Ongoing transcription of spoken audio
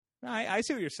No, I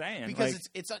see what you're saying. Because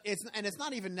it's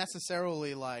not even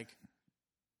necessarily like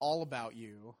all about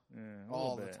you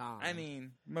all the time. I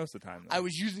mean, most of the time. I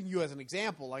was using you as an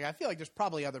example. Like, I feel like there's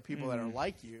probably other people that are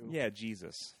like you. Yeah,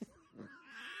 Jesus.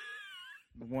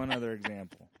 One other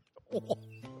example.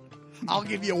 I'll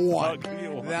give you one. I'll give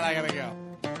you one. Then I gotta go.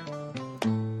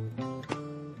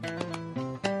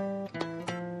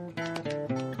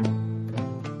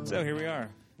 So here we are.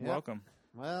 Yep. Welcome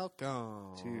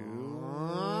Welcome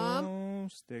to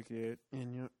Stick It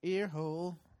in Your Ear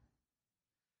Hole.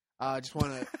 I just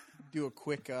want to do a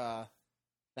quick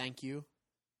thank you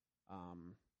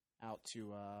out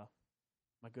to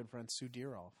my good friend Sue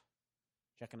Deeroff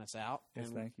checking us out. Yes,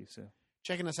 And thank you, Sue.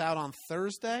 checking us out on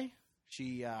Thursday.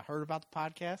 She heard about the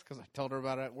podcast because I told her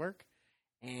about it at work.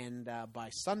 And by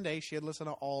Sunday, she had listened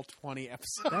to all 20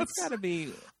 episodes. That's got to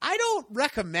be... I don't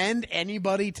recommend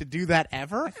anybody to do that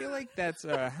ever. I feel like that's...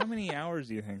 how many hours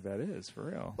do you think that is,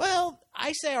 for real? Well,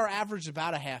 I say our average is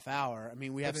about a half hour. I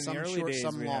mean, we have in some the early short, days,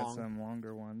 some we long. had some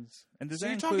longer ones. And does So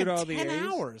that you're include talking all the 10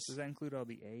 A's? hours. Does that include all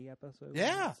the A episodes?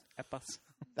 Yeah.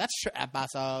 That's true.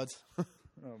 Episodes.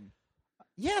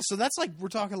 Yeah, so that's like, we're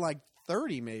talking like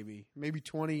 30 maybe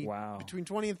 20. Wow. Between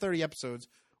 20 and 30 episodes,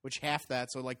 which half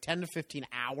that, so like 10 to 15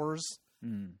 hours.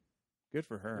 Good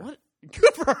for her. What?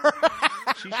 Good for her.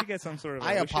 She should get some sort of...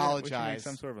 I we should make apologize.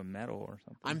 some sort of a medal or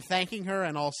something. I'm thanking her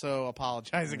and also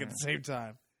apologizing at the same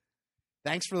time.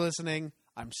 Thanks for listening.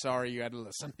 I'm sorry you had to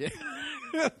listen.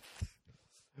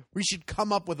 We should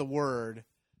come up with a word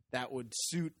that would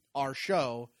suit our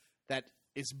show that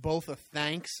is both a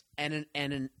thanks and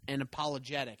an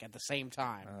apologetic at the same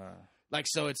time. Like,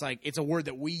 so it's like, it's a word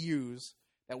that we use,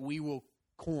 that we will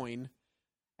coin,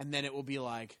 and then it will be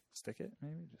like... Stick it,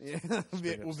 maybe?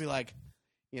 It will be like,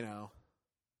 you know,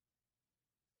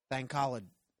 thankology.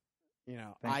 You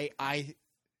know, I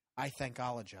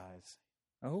thankologize.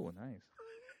 Oh, nice.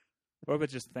 What about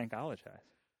just thankologize?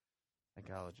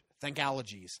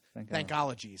 Thankologies,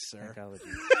 sir.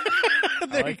 Thankologies.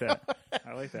 I like that.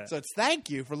 I like that. So it's thank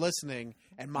you for listening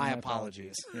and my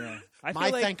apologies. Yeah. My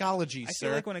thankologies, I sir.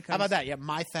 feel like when it comes, how about that? Yeah,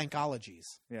 my thankologies.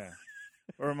 Yeah.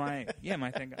 Or my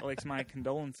my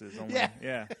condolences. Only.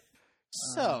 Yeah.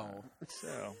 So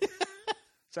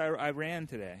I ran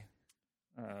today.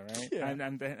 Right. Yeah.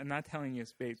 I'm not telling you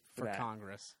space for that.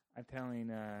 Congress. I'm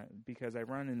telling because I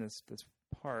run in this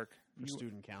park For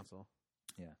student council.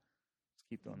 Yeah. Just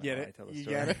keep doing that. Get while it? I tell the You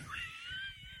story. get it?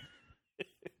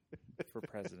 For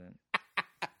president.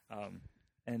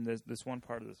 And there's this one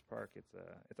part of this park.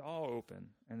 It's all open,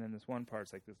 and then this one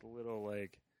part's like this little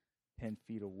 10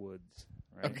 feet of woods,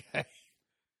 right? Okay.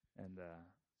 And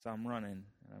so I'm running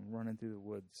through the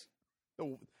woods.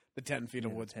 The 10 feet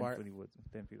of woods 10 part. feet of woods,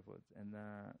 10 feet of woods, and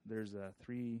there's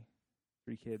three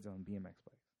kids on BMX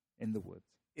bikes in the woods.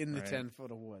 In the right? 10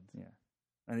 foot of woods. Yeah,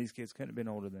 and these kids couldn't have been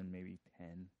older than maybe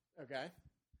 10. Okay.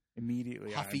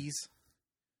 Immediately, Huffies.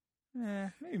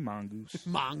 maybe mongoose.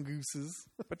 Mongooses.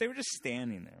 But they were just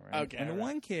standing there, right? Okay, And the right.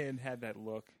 one kid had that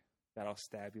look, that I'll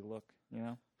stab you look, you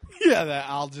know? Yeah, that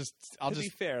I'll just be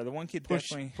fair, the one kid push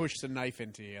definitely... push the knife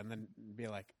into you and then be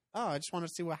like, oh, I just want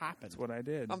to see what happens. That's what I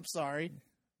did. I'm sorry.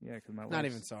 Yeah, because my Not legs...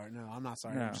 even sorry. No, I'm not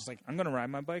sorry. No. I'm just like, I'm going to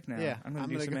ride my bike now. Yeah, I'm going I'm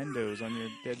to do some gonna endos on your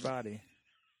dead body.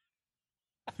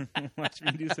 Watch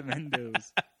me do some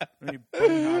endos. Let me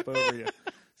bunny hop over you.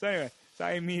 So anyway,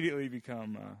 I immediately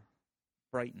become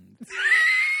frightened.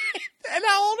 and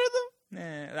how old are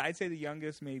Nah, I'd say the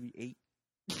youngest maybe 8.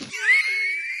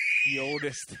 The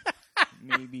oldest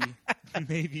maybe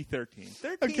 13.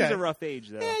 13 is Okay. a rough age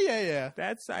though. them? Yeah.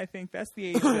 I think that's the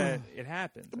age that it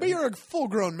happens. But you're a full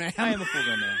grown man. I am a full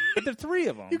grown man. But there are 3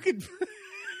 of them. You could.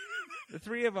 The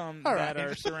 3 of them All that right.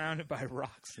 are surrounded by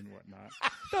rocks and whatnot.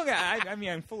 I mean,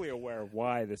 I'm fully aware of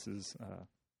why this is.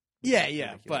 Yeah,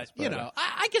 ridiculous, but you know,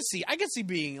 I can see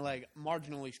being like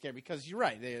marginally scared because you're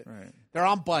right. Right. They're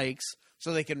on bikes,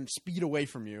 so they can speed away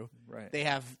from you. Right. They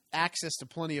have access to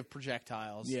plenty of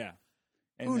projectiles. Yeah.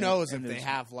 And Who then- knows and if they there's-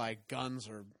 have like guns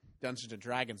or Dungeons and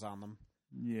Dragons on them?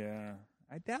 Yeah.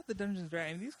 I doubt the Dungeons and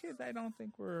Dragons. These kids, I don't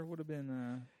think would have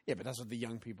been. Yeah, but that's what the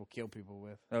young people kill people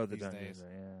with. Oh, the these Dungeons. days.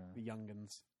 Yeah. The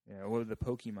youngins. Yeah. Or the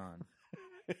Pokemon.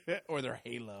 Or their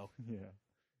Halo. Yeah.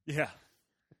 Yeah.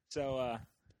 So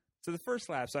the first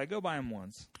lap. So I go by them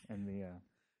once, and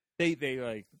they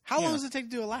like. How long does it take to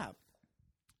do a lap?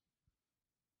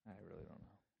 I really don't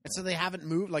know. And so they haven't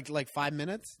moved like 5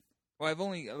 minutes. Well, I've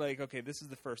only okay. This is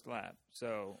the first lap,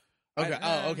 so. Okay.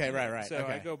 Okay. Right. So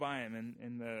okay. I go by him,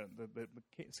 and the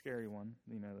scary one,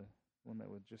 you know, the one that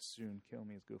would just soon kill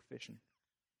me is go fishing.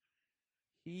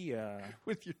 He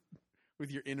with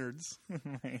your innards.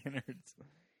 my innards.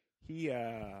 He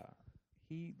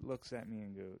he looks at me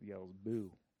and yells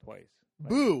 "boo" twice.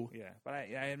 Boo. Yeah, but I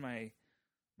had my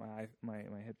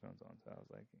headphones on, so I was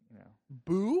like,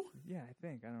 boo. Yeah, I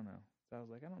think I don't know. So I was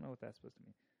like, I don't know what that's supposed to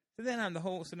mean. So then now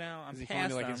I'm Was he past calling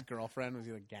you like his them. girlfriend? Was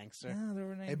he like gangster? No, there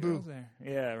were 9 Hey, girls boo. there.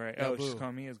 Yeah, right. Oh, Oh, she's boo.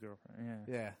 calling me his girlfriend.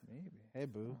 Yeah. Yeah. Maybe. Hey,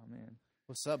 boo. Oh man.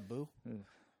 What's up, boo?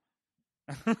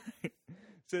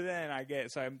 So then I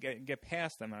get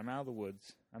past them, and I'm out of the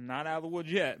woods. I'm not out of the woods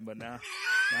yet, but now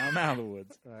I'm out of the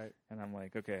woods. Right. And I'm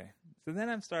like, okay. So then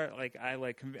I'm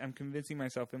convincing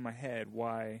myself in my head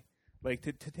why, like,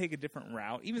 to take a different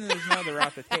route, even though there's no other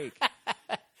route to take.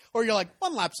 Or you're like,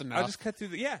 one lap's enough. I'll just cut through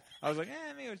I was like,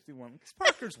 maybe I'll just do one. Because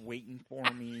Parker's waiting for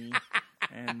me.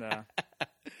 And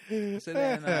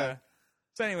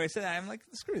so anyway, I'm like,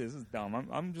 screw this is dumb.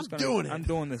 I'm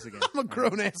doing this again. I'm a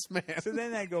grown-ass man. So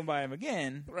then I go by him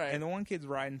again, right. And the one kid's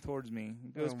riding towards me.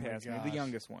 He goes past me, the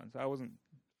youngest one, so I wasn't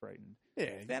frightened.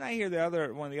 Yeah. Then I hear the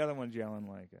other ones yelling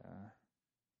like,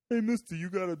 hey, mister, you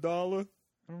got $1? And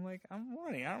I'm like, I'm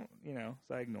running. I don't,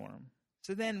 so I ignore him.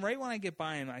 So then right when I get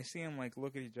by him, I see him like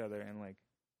look at each other and like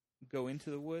go into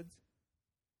the woods.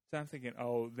 So I'm thinking,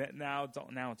 now it's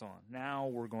on. Now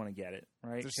we're going to get it,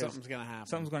 right? Something's going to happen.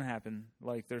 Something's going to happen.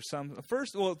 Like there's the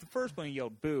first one he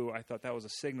yelled boo, I thought that was a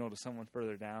signal to someone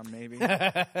further down, maybe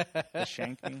to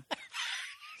shank me.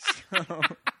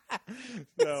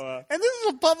 So and this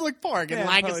is a public park in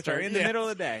Lancaster, in the middle of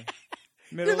the day.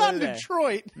 You're not in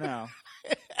Detroit. No,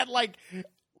 at like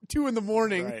 2 a.m.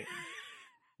 Right.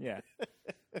 Yeah.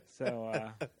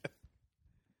 So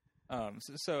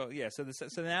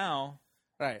so now.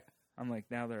 Right. I'm like,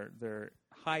 now they're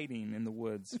hiding in the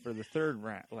woods for the third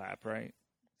lap, right?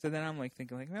 So then I'm like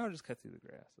thinking, like, maybe I'll just cut through the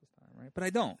grass this time, right? But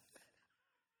I don't.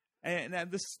 And now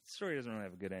this story doesn't really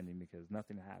have a good ending because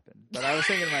nothing happened. But I was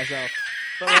thinking to myself,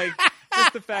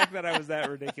 just the fact that I was that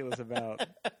ridiculous about.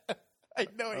 I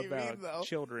know what you mean, though.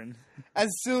 Children.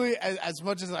 As silly as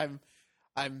much as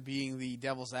I'm being the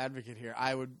devil's advocate here,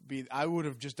 I would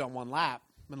have just done one lap.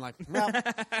 Been like, well,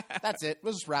 that's it.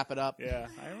 We'll just wrap it up. Yeah,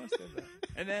 I almost did that.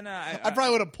 And then I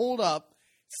probably would have pulled up,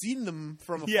 seen them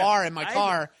from afar in my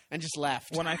car, and just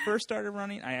left. When I first started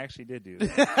running, I actually did do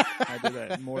that. I did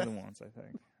that more than once, I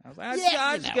think. I was like,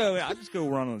 I'll just go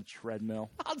run on the treadmill.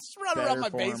 I'll just run around my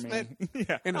basement.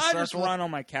 Yeah, in a I'll circle. just run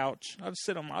on my couch. I'll just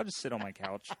sit on my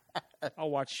couch. I'll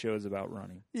watch shows about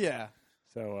running. Yeah.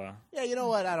 So yeah, you know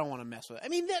what? I don't want to mess with it. I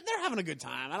mean, they're having a good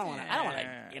time. I don't want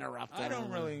to interrupt them. I don't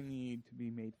really need to be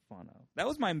made fun of. That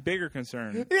was my bigger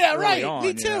concern. Yeah, right. On,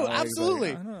 me too.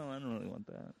 Absolutely. I don't really want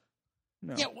that.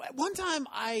 No. Yeah, one time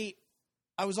I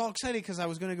was all excited because I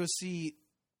was going to go see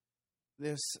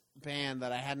this band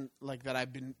that I've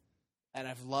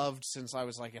loved since I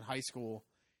was like in high school,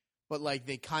 but like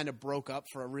they kind of broke up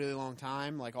for a really long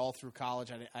time. Like all through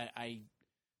college,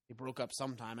 they broke up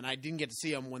sometime, and I didn't get to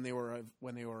see them when they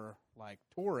were like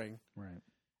touring. Right.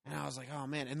 And I was like, oh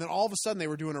man! And then all of a sudden, they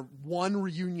were doing one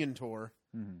reunion tour,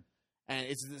 and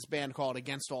it's this band called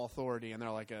Against All Authority, and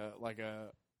they're like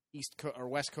a East Coast or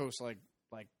West Coast like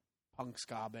punk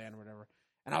ska band or whatever.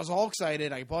 And I was all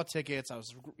excited. I bought tickets. I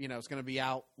was it's going to be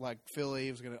out like Philly.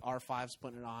 It was going to R5's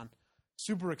putting it on.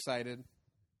 Super excited.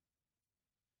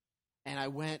 And I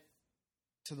went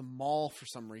to the mall for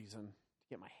some reason.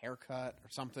 Get my hair cut or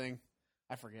something.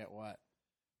 I forget what.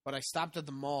 But I stopped at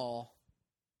the mall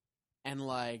and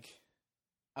like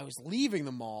I was leaving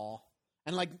the mall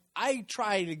and like I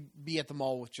try to be at the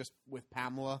mall with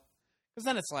Pamela because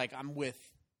then it's like I'm with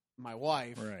my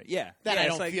wife. Right. Yeah. Then I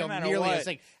don't like, feel no nearly as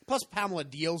like plus Pamela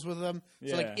deals with them.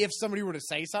 So like if somebody were to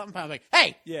say something, Pamela's like,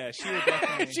 hey! Yeah, she would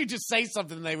definitely she'd just say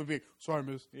something and they would be sorry,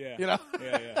 miss. Yeah. You know?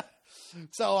 Yeah.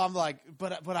 So I'm like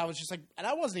but I was just like and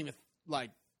I wasn't even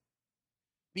like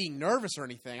being nervous or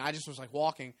anything. I just was like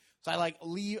walking. So I like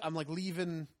leave. I'm like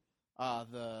leaving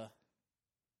the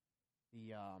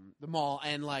mall,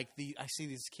 and like I see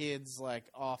these kids like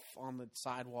off on the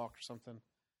sidewalk or something,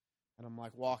 and I'm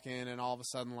like walking, and all of a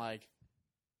sudden like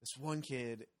this one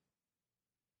kid,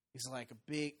 he's like a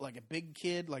big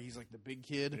kid, like he's like the big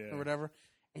kid or whatever,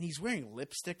 and he's wearing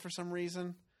lipstick for some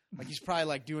reason. Like he's probably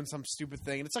like doing some stupid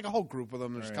thing, and it's like a whole group of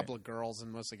them. There's a couple of girls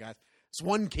and most of the guys. This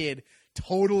one kid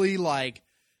totally like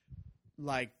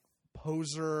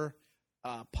poser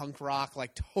punk rock,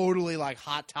 like totally like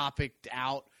Hot Topic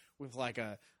out with like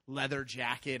a leather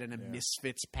jacket and a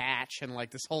Misfits patch and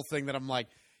like this whole thing that I'm like,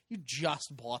 you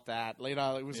just bought that.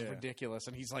 Later, it was ridiculous.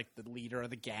 And he's like the leader of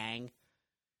the gang.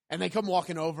 And they come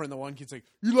walking over and the one kid's like,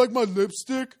 you like my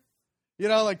lipstick? You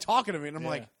know, like talking to me. And I'm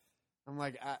like,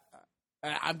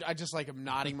 I just like am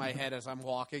nodding my head as I'm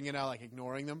walking, you know, like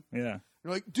ignoring them. Yeah.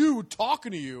 They're like, dude,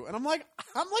 talking to you. And I'm like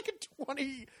a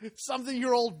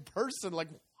 20-something-year-old person. Like,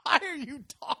 why are you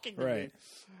talking to me? Right.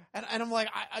 And I'm like,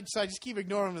 so I just keep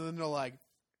ignoring them, and then they're like,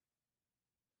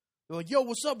 yo,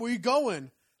 what's up? Where you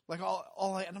going? Like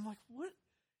and I'm like, what?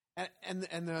 And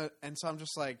so I'm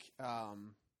just like, I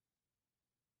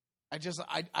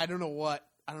don't know why.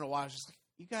 I was just like,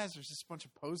 you guys are just a bunch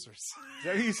of posers. Is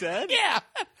that what you said? Yeah.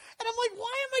 And I'm like,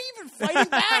 why am I even fighting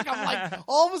back? I'm like,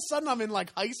 all of a sudden I'm in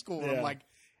like high school. Yeah.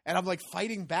 And I'm like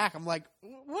fighting back. I'm like,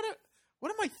 what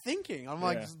am I thinking? I'm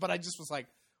like, but I just was like,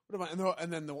 what am I?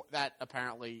 And then that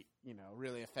apparently,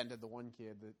 really offended the one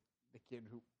kid, the kid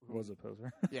who was a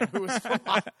poser. Yeah,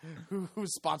 who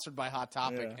was sponsored by Hot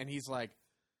Topic, Yeah. and he's like,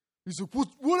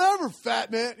 whatever,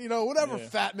 fat man, whatever, Yeah.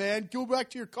 fat man, go back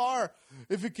to your car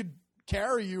if it could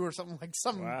carry you or something, like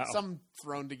some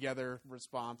thrown together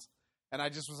response. And I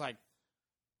just was like,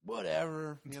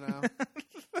 whatever,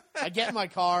 I get in my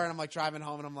car and I'm like driving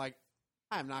home and I'm like,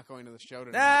 I'm not going to the show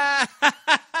tonight.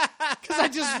 Because I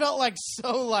just felt like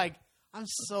I'm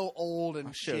so old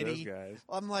and shitty. Those guys.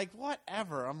 I'm like,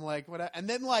 whatever. I'm like, whatever. And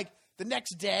then like the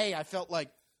next day I felt like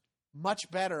much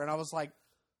better. And I was like,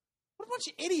 what a bunch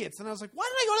of idiots. And I was like, why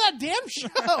did I go to that damn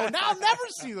show? Now I'll never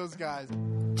see those guys.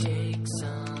 Take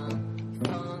some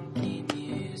funky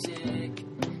music,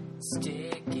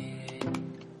 stick it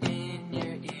in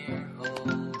your ear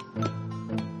hole.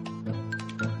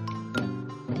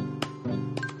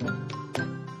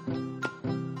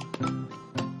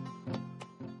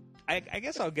 I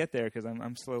guess I'll get there because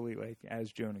I'm slowly, like,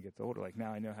 as Jonah gets older, like,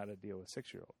 now I know how to deal with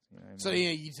 6-year-olds. You know what I mean? So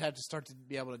yeah, you have to start to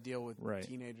be able to deal with Right.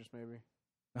 teenagers, maybe.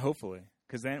 Hopefully.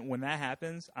 Because then when that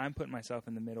happens, I'm putting myself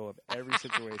in the middle of every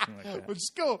situation like that. We'll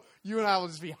just go. You and I will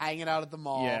just be hanging out at the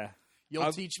mall. Yeah.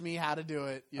 You'll teach me how to do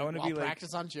it. I wanna I'll be like-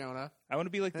 practice on Jonah. I want to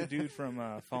be like the dude from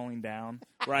Falling Down,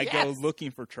 where I Yes. go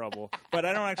looking for trouble, but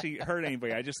I don't actually hurt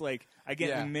anybody. I just like I get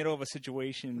Yeah. in the middle of a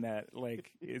situation that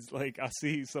like is like I'll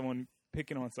see someone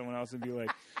picking on someone else and be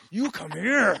like, "You come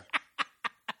here."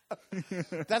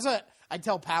 That's what I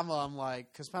tell Pamela. I'm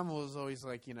like, because Pamela was always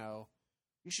like, you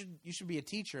should be a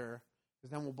teacher,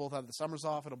 because then we'll both have the summers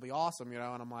off. It'll be awesome, And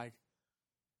I'm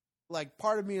like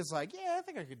part of me is like, yeah, I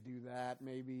think I could do that,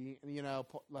 maybe,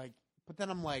 but then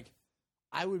I'm like,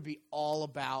 I would be all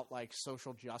about like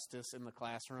social justice in the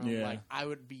classroom. Yeah. Like I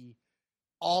would be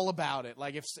all about it.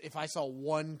 Like if I saw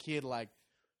one kid like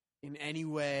in any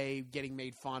way getting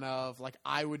made fun of, like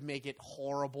I would make it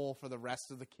horrible for the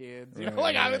rest of the kids.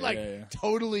 I would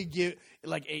totally give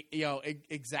like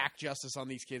exact justice on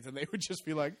these kids, and they would just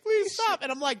be like, "Please stop!"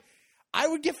 And I'm like, I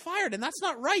would get fired, and that's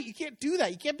not right. You can't do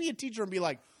that. You can't be a teacher and be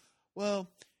like, well,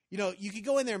 you could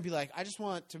go in there and be like, I just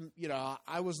want to,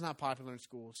 I was not popular in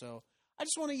school, so I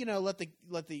just want to, let the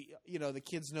the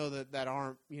kids know that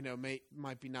aren't,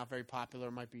 might be not very popular,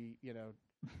 might be,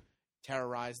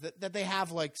 terrorized, that they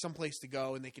have like some place to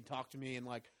go and they can talk to me and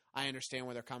like I understand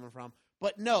where they're coming from.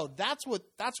 But no, that's what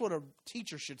a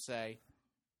teacher should say.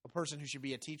 A person who should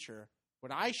be a teacher.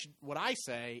 What I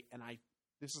say, and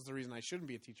this is the reason I shouldn't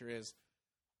be a teacher, is,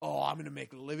 oh, I'm going to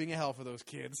make a living hell for those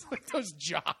kids, like those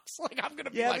jocks. Like I'm going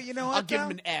to be like, but I'll give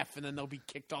them an F, and then they'll be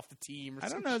kicked off the team. Or I don't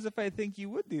something. know as if I think you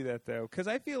would do that though, because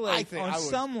I feel like on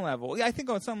some level, I think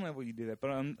on some level you do that, but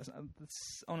on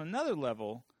another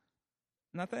level,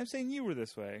 not that I'm saying you were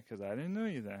this way, because I didn't know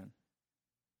you then,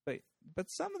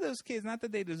 but some of those kids, not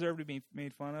that they deserve to be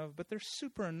made fun of, but they're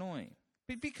super annoying.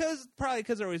 Because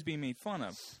they're always being made fun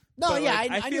of. No, but yeah,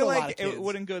 I feel feel like it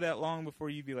wouldn't go that long before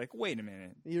you'd be like, wait a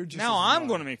minute. You're just now I'm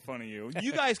going to make fun of you.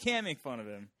 You guys can't make fun of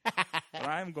him. But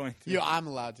I'm going to. Yeah, I'm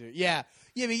allowed to. Yeah.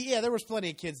 There was plenty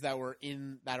of kids that were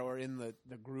in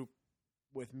the group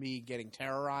with me getting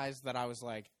terrorized that I was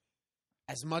like,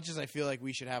 as much as I feel like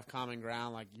we should have common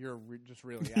ground, like you're just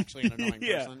really actually an annoying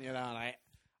Yeah. person, and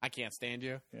I can't stand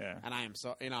you. Yeah. And I am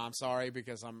I'm sorry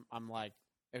because I'm like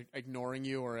ignoring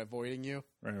you or avoiding you.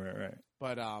 Right.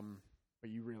 But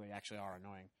you really actually are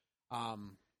annoying.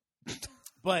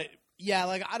 But yeah,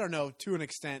 like I don't know, to an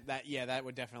extent that that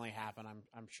would definitely happen.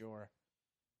 I'm sure.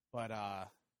 But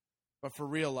for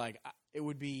real, like it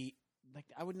would be like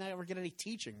I would never get any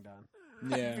teaching done.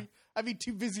 Yeah. I'd be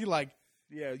too busy like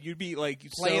you'd be like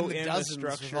playing so the in dozens the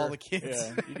structure with all the kids.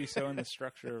 Yeah, you'd be so in the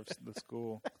structure of the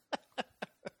school.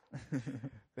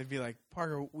 They'd be like,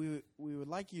 Parker, we would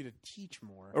like you to teach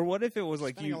more. Or what if it was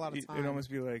like Spending a lot of it'd time. almost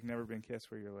be like Never Been Kissed,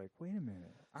 where you're like, wait a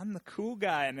minute, I'm the cool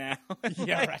guy now.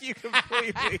 Yeah, like, right. You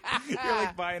completely, you're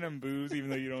like buying them booze even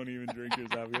though you don't even drink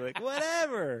yourself. You're like,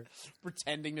 whatever.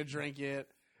 Pretending to drink it.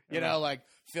 Like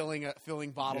filling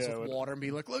bottles Yeah, with with- water and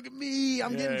be like, look at me,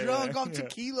 I'm getting Yeah, drunk yeah, off yeah.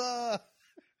 tequila.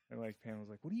 And like Pam was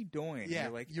like, what are you doing? Yeah,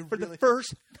 You're like, you're for the really-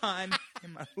 first time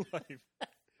in my life.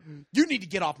 You need to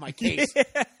get off my case.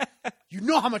 You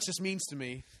know how much this means to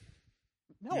me.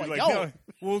 No, You're I like, don't. No.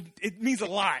 Well, it means a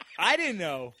lot. I didn't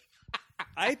know.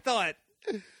 I thought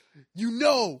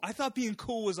being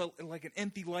cool was like an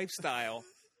empty lifestyle.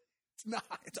 It's not.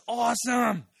 It's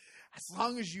awesome. As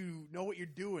long as you know what you're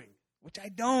doing. Which I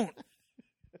don't.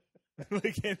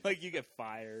 like you get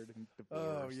fired and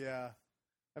divorced. Oh, yeah.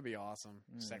 That'd be awesome.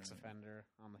 Sex offender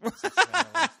on the sex offender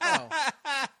list. Oh.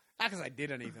 Not because I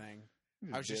did anything.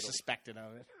 I was just suspected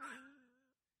of it.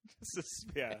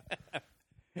 Yeah.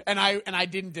 And I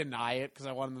didn't deny it because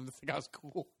I wanted them to think I was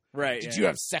cool. Right. Did you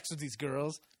have sex with these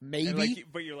girls? Maybe. And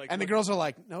but you're like, and the girls are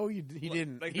like, no, he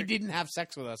didn't. Like he didn't have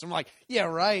sex with us. I'm like, yeah,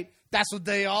 right. That's what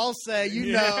they all say. You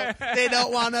Yeah. know, they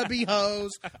don't want to be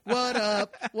hoes. What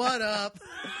up? What up?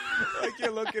 Like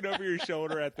you're looking over your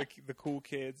shoulder at the cool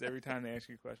kids every time they ask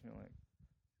you a question. You're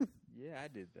like, yeah, I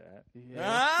did that.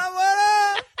 Yeah.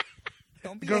 What up?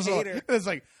 Don't be Girls a are hater. like, it's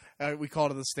like we call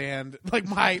to the stand. Like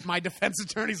my defense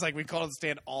attorney's like, we call to the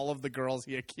stand all of the girls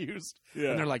he accused,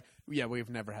 Yeah. and they're like, yeah, we've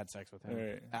never had sex with him.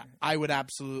 Right. I would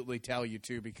absolutely tell you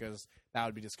too because that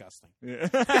would be disgusting. Yeah.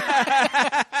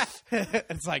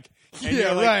 It's like, And yeah,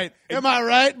 you're like- right. Am I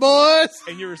right, boys?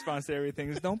 And your response to everything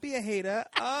is, "Don't be a hater."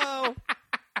 Oh.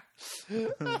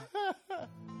 Let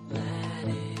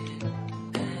it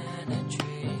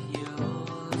penetrate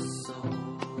your soul.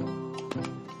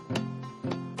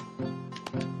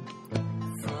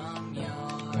 From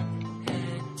your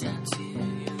head down to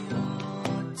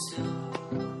your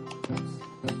toes.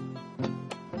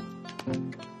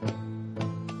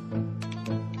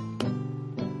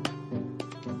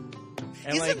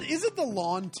 And Isn't the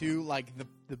lawn too like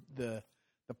the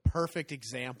perfect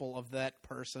example of that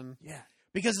person? yeah.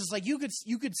 Because it's like you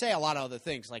could say a lot of other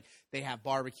things, like they have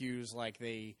barbecues, like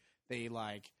they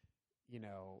like, you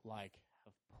know, like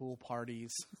have pool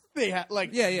parties. They have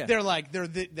like Yeah. they're like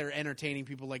they're entertaining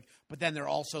people, like, but then they're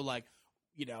also like,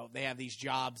 you know, they have these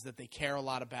jobs that they care a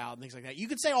lot about and things like that. You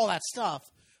could say all that stuff,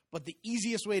 but the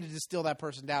easiest way to distill that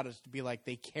person down is to be like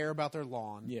they care about their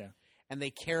lawn, Yeah. and they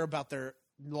care about their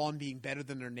lawn being better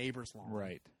than their neighbor's lawn.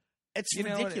 Right. It's You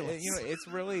know, ridiculous. it's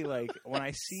really like when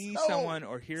I see So- someone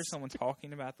or hear someone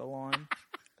talking about the lawn,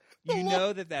 The you lawn-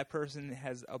 know that person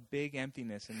has a big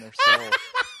emptiness in their soul.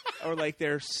 Or like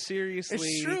they're seriously,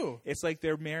 It's true. It's like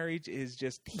their marriage is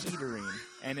just teetering,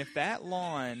 and if that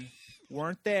lawn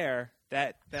weren't there,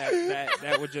 that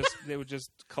would just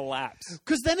collapse.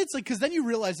 Because then you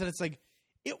realize that it's like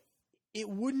it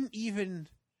wouldn't even.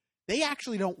 They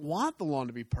actually don't want the lawn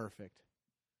to be perfect.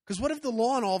 Because what if the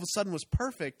lawn all of a sudden was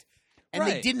perfect and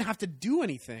they Right. didn't have to do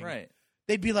anything? Right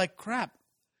They'd be like, crap.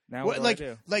 now, What- what like do I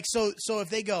do? like so if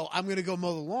they go, I'm going to go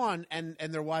mow the lawn, and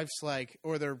their wife's like,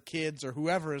 or their kids or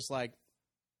whoever is like,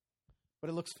 but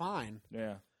it looks fine.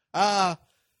 Yeah,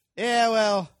 Yeah,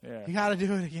 well, yeah. you got to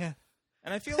do it again.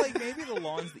 And I feel like maybe the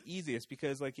lawn's the easiest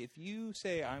because, like, if you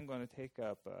say I'm going to take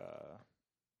up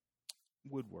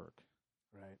woodwork,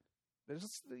 Right.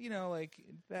 there's like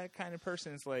that kind of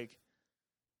person is like,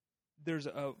 there's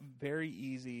a very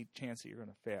easy chance that you're going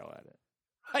to fail at it.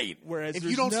 Right. Whereas If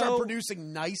there's you don't start no-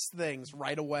 producing nice things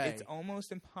right away. it's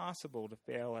almost impossible to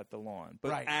fail at the lawn,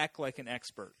 but Right. act like an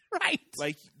expert. right.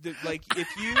 Like if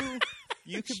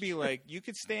you could be like, you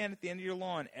could stand at the end of your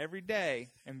lawn every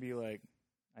day and be like,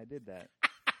 I did that.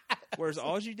 Whereas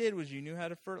all you did was you knew how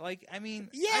to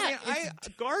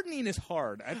gardening is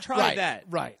hard. I've tried right. that.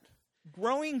 Right.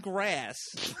 Growing grass,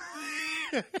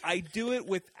 I do it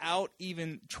without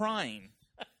even trying.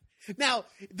 Now,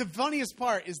 the funniest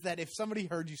part is that if somebody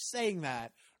heard you saying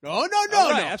that, no, Oh, no,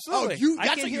 right, absolutely. Oh, I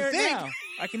that's can what hear you it think. now.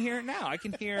 I can hear it now. I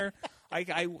can hear.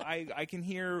 I can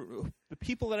hear the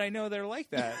people that I know that are like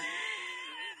that.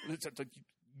 It's like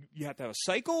you have to have a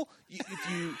cycle.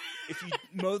 If you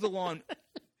mow the lawn,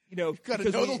 gotta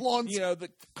because know the lawn's- the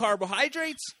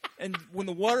carbohydrates, and when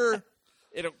the water,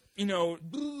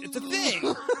 it's a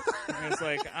thing. And it's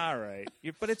like, all right,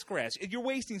 but it's grass. You're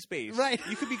wasting space. Right.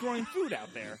 You could be growing food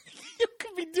out there. You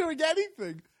could be doing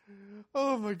anything.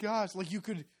 Oh my gosh! Like you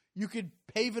could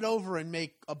pave it over and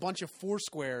make a bunch of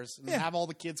Foursquares and Yeah. have all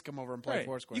the kids come over and play Right.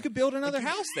 Foursquare. You could build another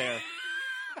house there.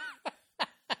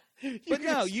 But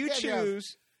no, you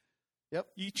choose. Yep.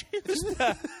 You choose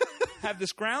to have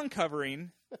this ground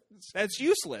covering that's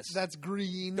useless. That's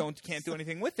green. Can't do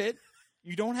anything with it.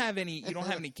 You don't have any. You don't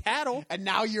have any cattle. And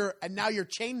now you're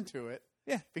chained to it.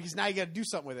 Yeah. Because now you got to do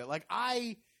something with it. Like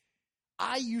I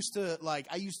used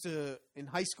to in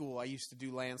high school. I used to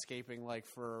do landscaping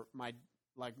for my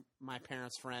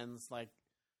parents' friends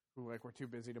who were too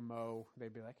busy to mow.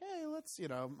 They'd be like, hey, let's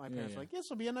my parents were like, this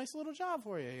will be a nice little job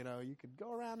for you. You could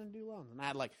go around and do lawns. And I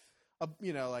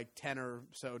had 10 or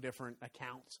so different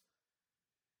accounts.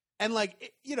 And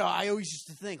like, you know, I always used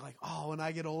to think like, oh, when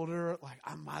I get older, like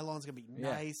my lawn's gonna be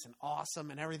nice and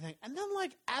awesome and everything. And then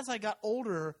like as I got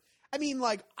older, I mean,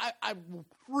 like I will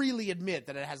freely admit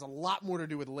that it has a lot more to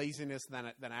do with laziness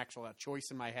than actual choice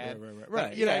in my head.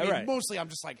 Right. You know, I mean, mostly I'm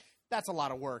just like, that's a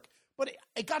lot of work. But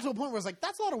it got to a point where I was like,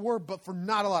 that's a lot of work, but for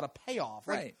not a lot of payoff.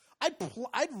 Like, Right.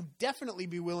 I'd definitely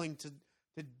be willing to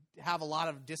have a lot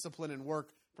of discipline and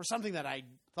work for something that I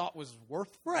thought was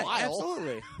worthwhile. Right,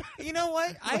 absolutely. You know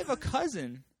what? I have a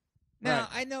cousin. Now, Right.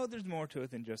 I know there's more to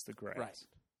it than just the grass. Right.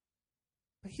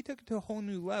 But he took it to a whole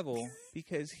new level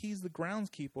because he's the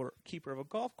groundskeeper of a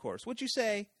golf course. Would you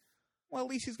say, well, at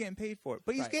least he's getting paid for it.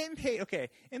 But he's Right. getting paid, okay,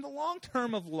 in the long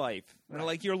term of life, Right.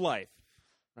 like your life,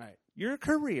 Right. your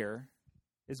career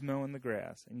is mowing the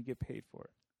grass and you get paid for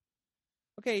it.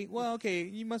 Okay, well, okay,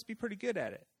 you must be pretty good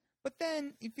at it. But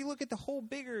then if you look at the whole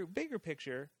bigger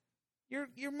picture,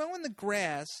 you're mowing the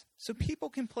grass so people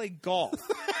can play golf.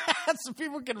 So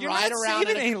people can You're ride not around.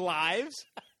 saving any lives.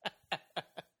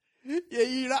 Yeah,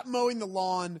 you're not mowing the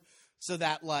lawn so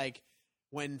that like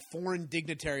when foreign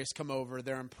dignitaries come over,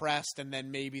 they're impressed, and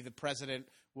then maybe the president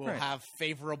will Right. have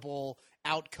favorable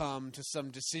outcome to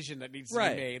some decision that needs to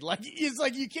Right. be made. Like it's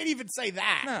like you can't even say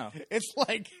that. No. It's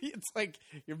like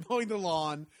you're mowing the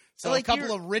lawn, so Like a couple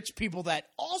you're- of rich people that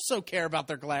also care about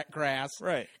their grass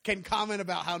Right. can comment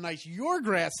about how nice your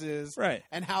grass is, Right.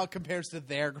 and how it compares to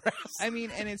their grass. I mean,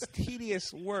 and it's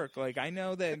tedious work. Like I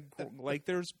know that like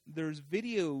there's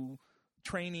video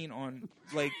training on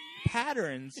like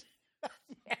patterns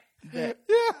that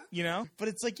Yeah. you know. But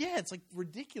it's like, yeah, it's like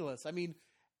ridiculous. I mean,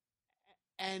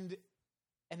 and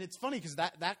it's funny because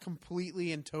that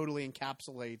completely and totally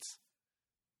encapsulates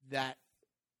that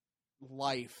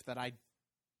life that I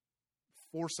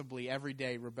forcibly every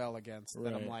day rebel against. That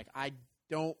I'm Right. like, I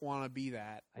don't want to be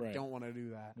that. I Right. don't want to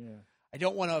do that. Yeah. I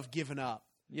don't want to have given up.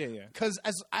 Yeah. Because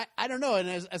as I don't know, and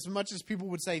as much as people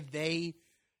would say they,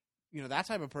 you know, that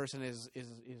type of person is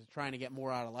trying to get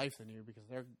more out of life than you because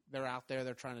they're out there,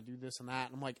 they're trying to do this and that.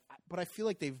 And I'm like, but I feel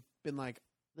like they've been like,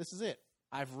 this is it.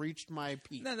 I've reached my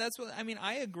peak. No, that's what I mean.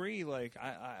 I agree. Like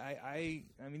I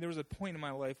mean, there was a point in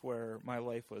my life where my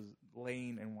life was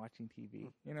laying and watching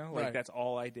TV. You know, like Right. that's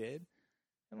all I did.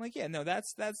 And like, yeah, no,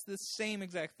 that's the same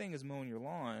exact thing as mowing your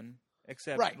lawn,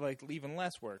 except Right. like even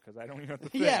less work because I don't even have to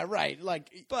think. Yeah, right. Like,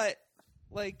 But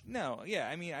like, no, yeah.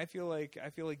 I mean, I feel like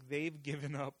they've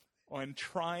given up on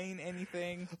trying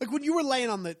anything. when you were laying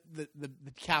on the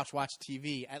couch watching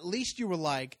TV, at least you were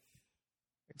like,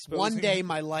 one Exposing- day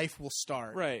my life will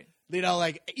start. right? You know,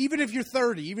 like even if you're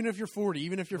 30, even if you're 40,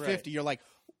 even if you're Right. 50, you're like,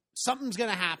 something's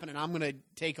gonna happen, and I'm gonna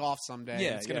take off someday. Yeah,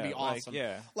 and it's gonna be like, awesome.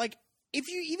 yeah, Like if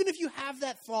you have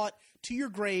that thought to your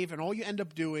grave, and all you end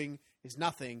up doing is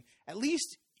nothing, at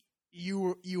least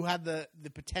you had the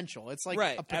potential. It's like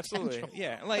right, a potential. absolutely,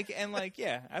 yeah.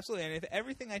 Yeah, absolutely. And if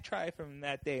everything I try from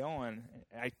that day on,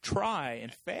 I try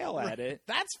and fail at it,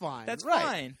 That's fine. that's right.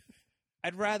 fine.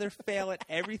 I'd rather fail at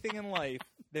everything in life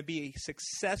than be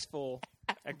successful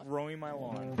at growing my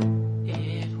lawn.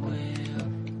 It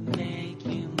will make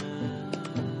you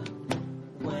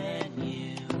move when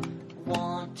you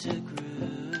want to groove.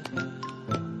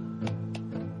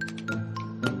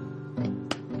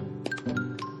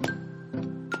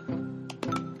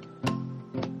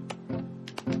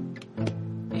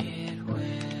 It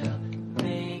will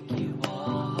make you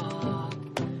walk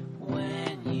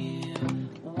when you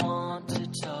want to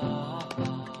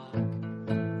talk.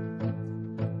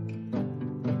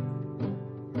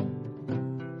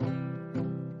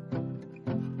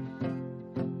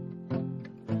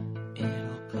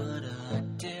 It'll put a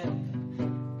dip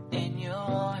in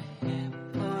your hip,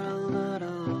 put a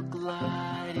little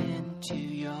glide into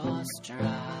your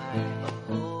stride, a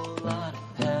whole lot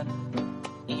of pep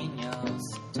in your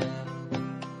step.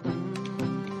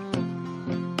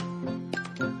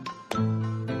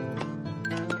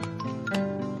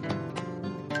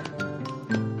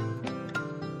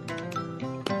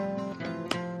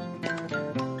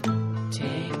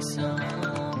 Take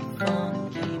some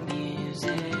funky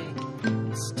music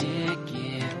and stick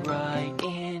it right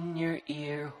in your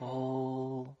ear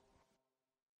hole.